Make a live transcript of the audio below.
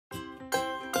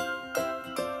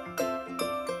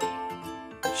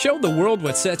Show the world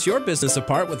what sets your business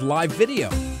apart with live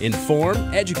video. Inform,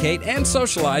 educate, and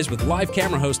socialize with live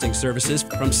camera hosting services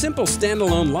from simple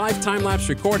standalone live time-lapse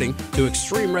recording to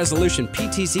extreme resolution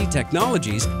PTZ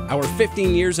technologies. Our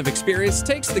 15 years of experience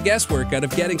takes the guesswork out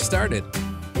of getting started.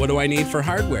 What do I need for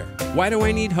hardware? Why do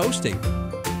I need hosting?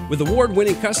 With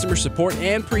award-winning customer support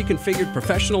and pre-configured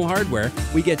professional hardware,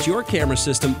 we get your camera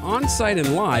system on-site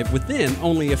and live within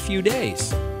only a few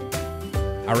days.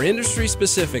 Our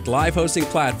industry-specific live hosting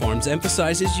platforms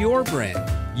emphasizes your brand,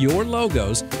 your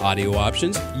logos, audio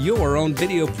options, your own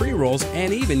video pre-rolls,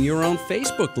 and even your own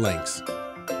Facebook links.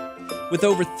 With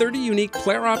over 30 unique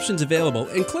player options available,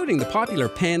 including the popular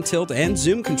pan, tilt, and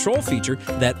zoom control feature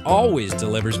that always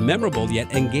delivers memorable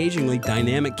yet engagingly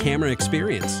dynamic camera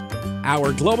experience.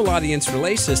 Our global audience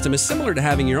relay system is similar to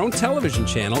having your own television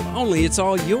channel, only it's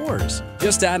all yours.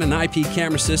 Just add an IP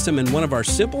camera system and one of our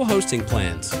simple hosting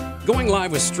plans. Going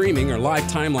live with streaming or live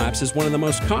time-lapse is one of the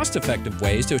most cost-effective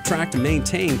ways to attract and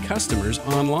maintain customers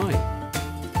online.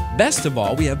 Best of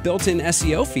all, we have built-in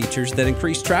SEO features that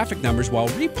increase traffic numbers while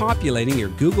repopulating your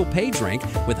Google page rank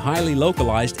with highly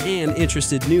localized and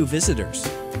interested new visitors.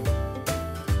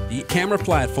 The camera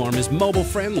platform is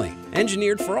mobile-friendly,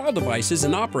 engineered for all devices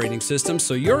and operating systems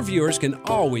so your viewers can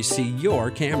always see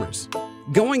your cameras.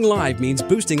 Going live means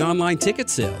boosting online ticket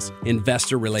sales,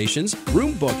 investor relations,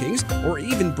 room bookings, or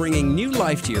even bringing new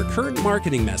life to your current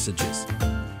marketing messages.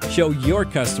 Show your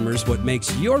customers what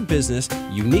makes your business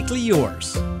uniquely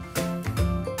yours.